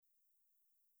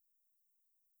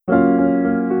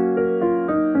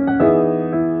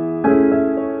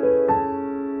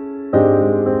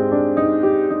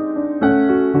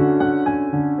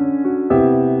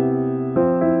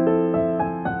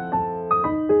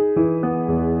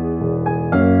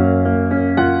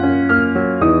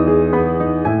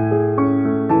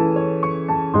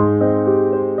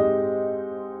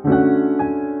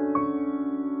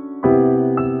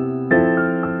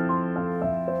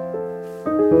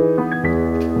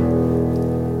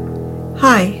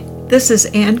Hi, this is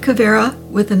Ann Cavera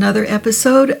with another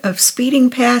episode of Speeding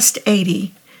Past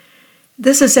 80.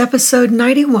 This is episode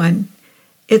 91.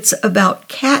 It's about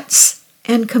cats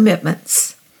and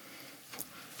commitments.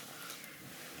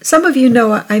 Some of you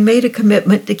know I made a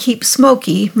commitment to keep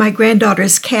Smokey, my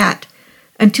granddaughter's cat,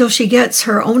 until she gets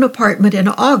her own apartment in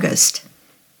August.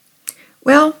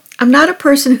 Well, I'm not a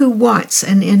person who wants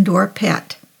an indoor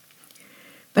pet,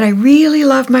 but I really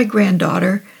love my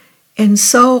granddaughter, and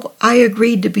so I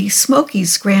agreed to be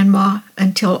Smokey's grandma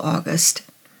until August.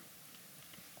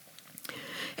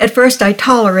 At first, I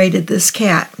tolerated this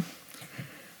cat.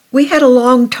 We had a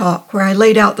long talk where I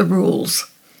laid out the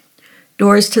rules.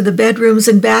 Doors to the bedrooms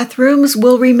and bathrooms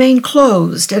will remain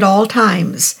closed at all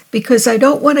times because I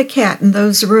don't want a cat in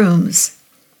those rooms.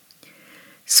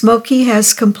 Smokey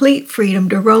has complete freedom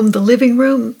to roam the living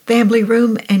room, family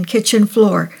room, and kitchen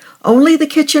floor. Only the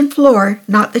kitchen floor,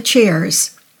 not the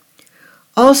chairs.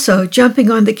 Also, jumping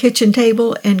on the kitchen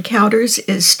table and counters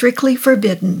is strictly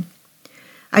forbidden.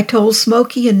 I told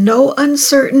Smokey in no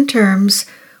uncertain terms,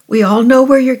 we all know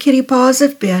where your kitty paws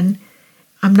have been.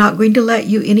 I'm not going to let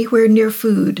you anywhere near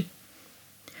food.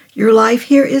 Your life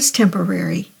here is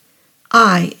temporary.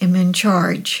 I am in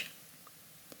charge.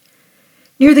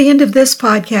 Near the end of this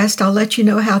podcast, I'll let you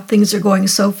know how things are going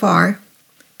so far,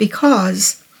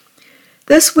 because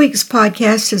this week's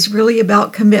podcast is really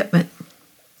about commitment.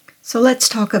 So let's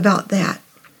talk about that.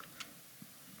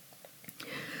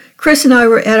 Chris and I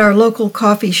were at our local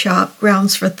coffee shop,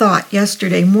 Grounds for Thought,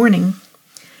 yesterday morning.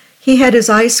 He had his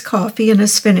iced coffee in a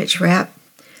spinach wrap.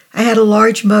 I had a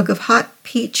large mug of hot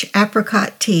peach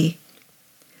apricot tea.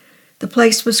 The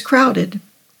place was crowded.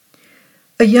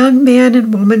 A young man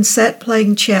and woman sat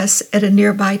playing chess at a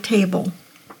nearby table.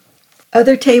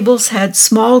 Other tables had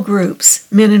small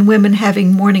groups, men and women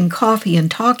having morning coffee and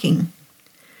talking.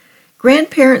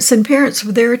 Grandparents and parents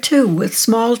were there too, with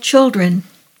small children.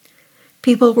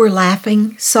 People were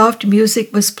laughing. Soft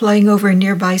music was playing over a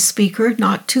nearby speaker,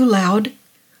 not too loud.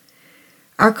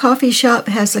 Our coffee shop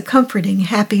has a comforting,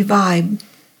 happy vibe.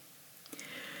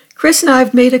 Chris and I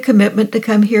have made a commitment to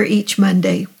come here each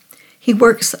Monday. He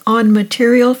works on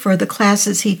material for the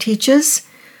classes he teaches,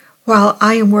 while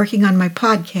I am working on my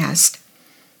podcast.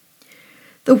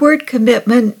 The word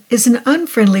commitment is an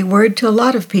unfriendly word to a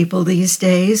lot of people these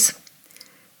days.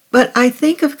 But I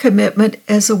think of commitment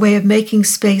as a way of making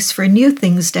space for new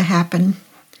things to happen.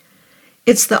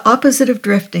 It's the opposite of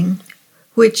drifting,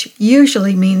 which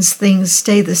usually means things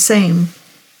stay the same.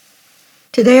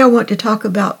 Today I want to talk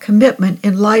about commitment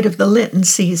in light of the Lenten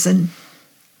season.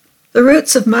 The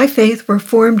roots of my faith were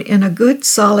formed in a good,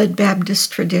 solid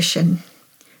Baptist tradition.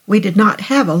 We did not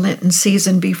have a Lenten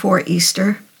season before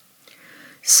Easter.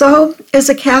 So, as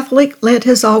a Catholic, Lent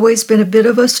has always been a bit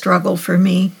of a struggle for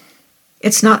me.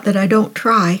 It's not that I don't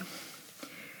try.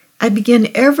 I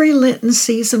begin every Lenten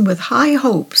season with high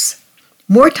hopes.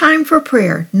 More time for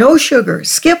prayer, no sugar,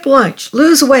 skip lunch,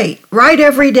 lose weight, write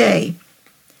every day.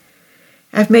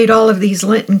 I've made all of these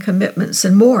Lenten commitments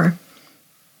and more.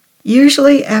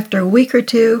 Usually after a week or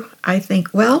two, I think,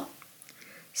 well,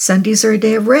 Sundays are a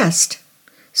day of rest,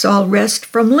 so I'll rest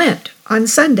from Lent on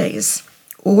Sundays.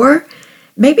 Or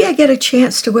maybe I get a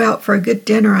chance to go out for a good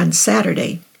dinner on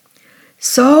Saturday.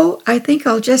 So I think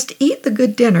I'll just eat the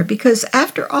good dinner because,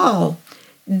 after all,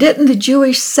 didn't the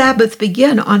Jewish Sabbath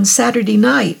begin on Saturday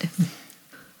night?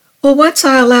 Well, once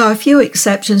I allow a few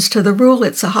exceptions to the rule,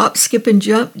 it's a hop, skip, and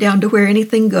jump down to where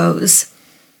anything goes.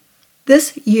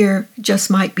 This year just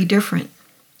might be different.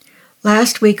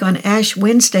 Last week on Ash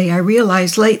Wednesday, I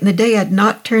realized late in the day I'd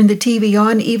not turned the TV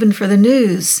on even for the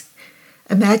news.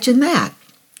 Imagine that.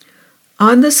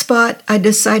 On the spot, I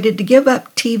decided to give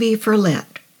up TV for Lent.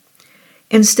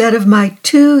 Instead of my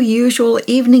 2 usual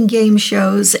evening game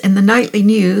shows and the nightly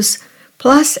news,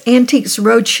 plus Antiques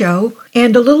Roadshow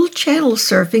and a little channel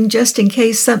surfing just in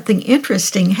case something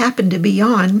interesting happened to be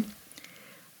on,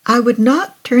 I would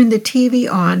not turn the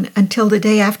TV on until the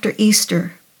day after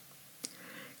Easter.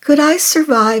 Could I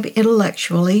survive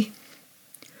intellectually?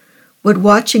 Would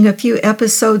watching a few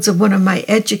episodes of one of my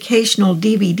educational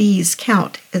DVDs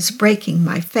count as breaking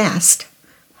my fast?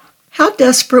 How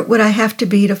desperate would I have to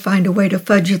be to find a way to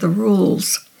fudge the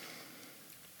rules?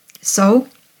 So,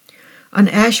 on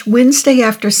Ash Wednesday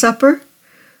after supper,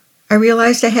 I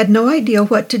realized I had no idea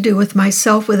what to do with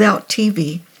myself without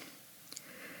TV.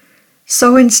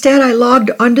 So instead I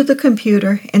logged onto the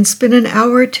computer and spent an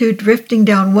hour or two drifting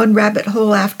down one rabbit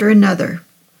hole after another.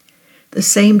 The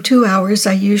same 2 hours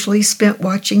I usually spent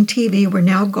watching TV were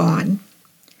now gone.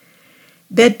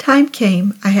 Bedtime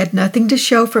came. I had nothing to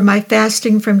show for my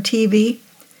fasting from TV,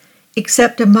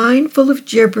 except a mind full of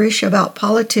gibberish about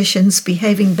politicians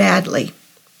behaving badly.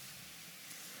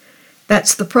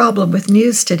 That's the problem with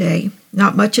news today.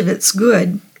 Not much of it's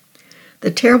good.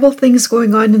 The terrible things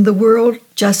going on in the world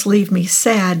just leave me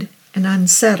sad and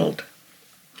unsettled.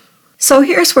 So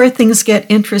here's where things get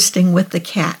interesting with the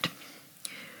cat.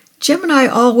 Jim and I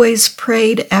always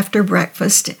prayed after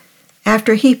breakfast.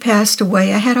 After he passed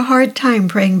away, I had a hard time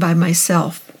praying by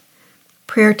myself.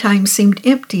 Prayer time seemed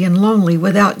empty and lonely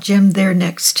without Jim there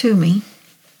next to me.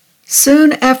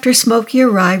 Soon after Smokey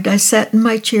arrived, I sat in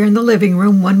my chair in the living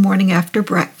room one morning after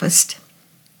breakfast.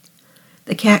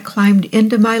 The cat climbed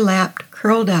into my lap,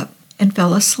 curled up, and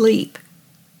fell asleep.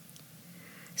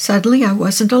 Suddenly, I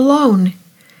wasn't alone.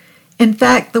 In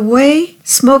fact, the way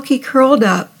Smokey curled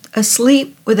up,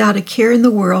 asleep without a care in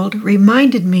the world,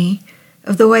 reminded me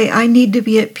of the way I need to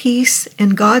be at peace in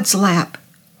God's lap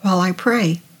while I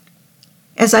pray.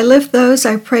 As I lift those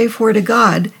I pray for to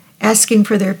God, asking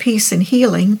for their peace and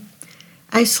healing,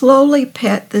 I slowly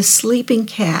pet this sleeping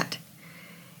cat,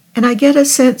 and I get a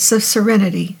sense of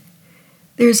serenity.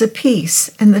 There's a peace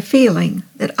and the feeling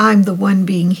that I'm the one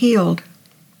being healed.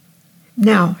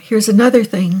 Now, here's another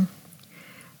thing.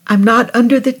 I'm not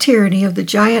under the tyranny of the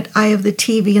giant eye of the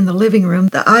TV in the living room,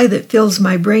 the eye that fills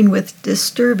my brain with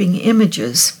disturbing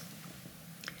images.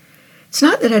 It's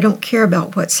not that I don't care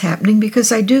about what's happening,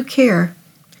 because I do care.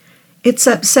 It's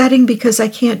upsetting because I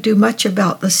can't do much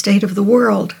about the state of the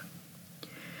world.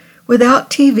 Without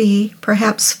TV,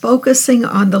 perhaps focusing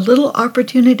on the little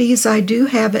opportunities I do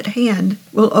have at hand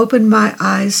will open my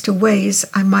eyes to ways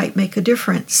I might make a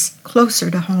difference closer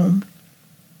to home.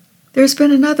 There's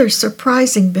been another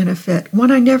surprising benefit,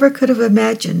 one I never could have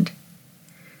imagined.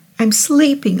 I'm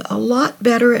sleeping a lot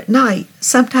better at night,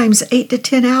 sometimes 8 to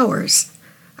 10 hours.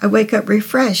 I wake up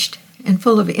refreshed and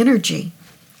full of energy.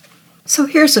 So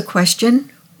here's a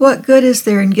question. What good is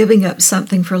there in giving up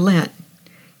something for Lent?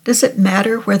 Does it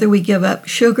matter whether we give up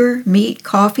sugar, meat,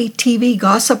 coffee, TV,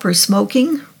 gossip, or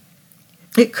smoking?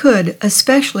 It could,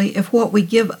 especially if what we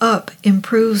give up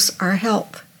improves our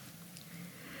health.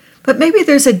 But maybe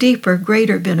there's a deeper,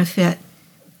 greater benefit.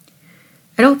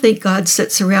 I don't think God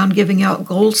sits around giving out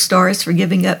gold stars for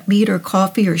giving up meat or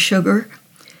coffee or sugar.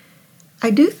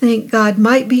 I do think God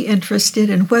might be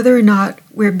interested in whether or not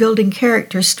we're building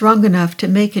character strong enough to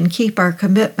make and keep our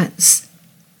commitments.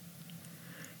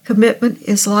 Commitment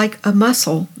is like a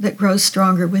muscle that grows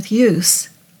stronger with use.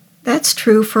 That's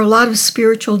true for a lot of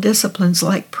spiritual disciplines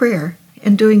like prayer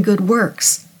and doing good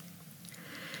works.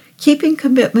 Keeping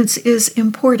commitments is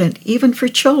important, even for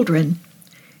children.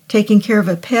 Taking care of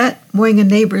a pet, mowing a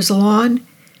neighbor's lawn,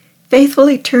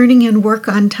 faithfully turning in work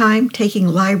on time, taking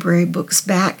library books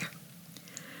back.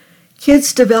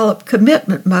 Kids develop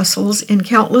commitment muscles in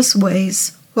countless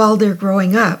ways while they're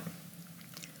growing up.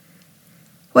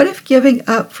 What if giving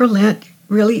up for Lent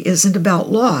really isn't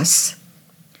about loss?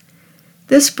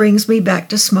 This brings me back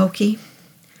to Smokey.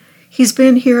 He's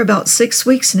been here about 6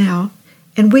 weeks now,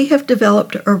 and we have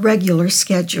developed a regular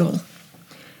schedule.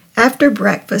 After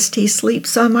breakfast, he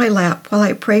sleeps on my lap while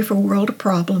I pray for world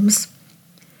problems.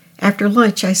 After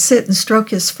lunch, I sit and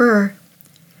stroke his fur.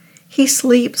 He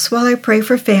sleeps while I pray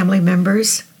for family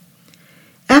members.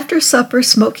 After supper,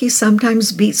 Smokey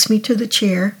sometimes beats me to the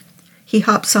chair. He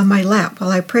hops on my lap while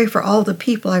I pray for all the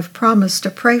people I've promised to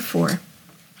pray for.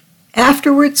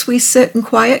 Afterwards, we sit in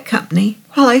quiet company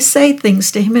while I say things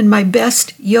to him in my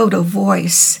best Yoda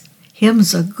voice.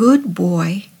 Him's a good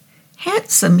boy.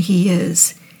 Handsome he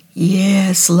is.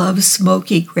 Yes, loves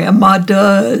Smokey, Grandma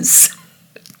does.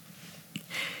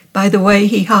 By the way,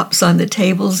 he hops on the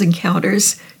tables and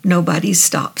counters. Nobody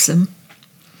stops him.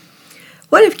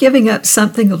 What if giving up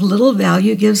something of little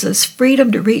value gives us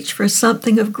freedom to reach for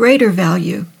something of greater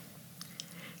value?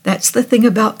 That's the thing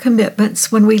about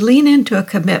commitments. When we lean into a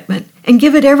commitment and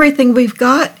give it everything we've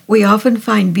got, we often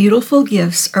find beautiful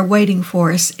gifts are waiting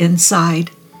for us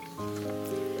inside.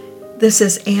 This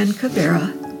is Ann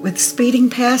Cabrera with Speeding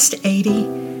Past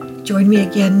 80. Join me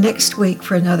again next week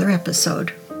for another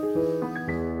episode.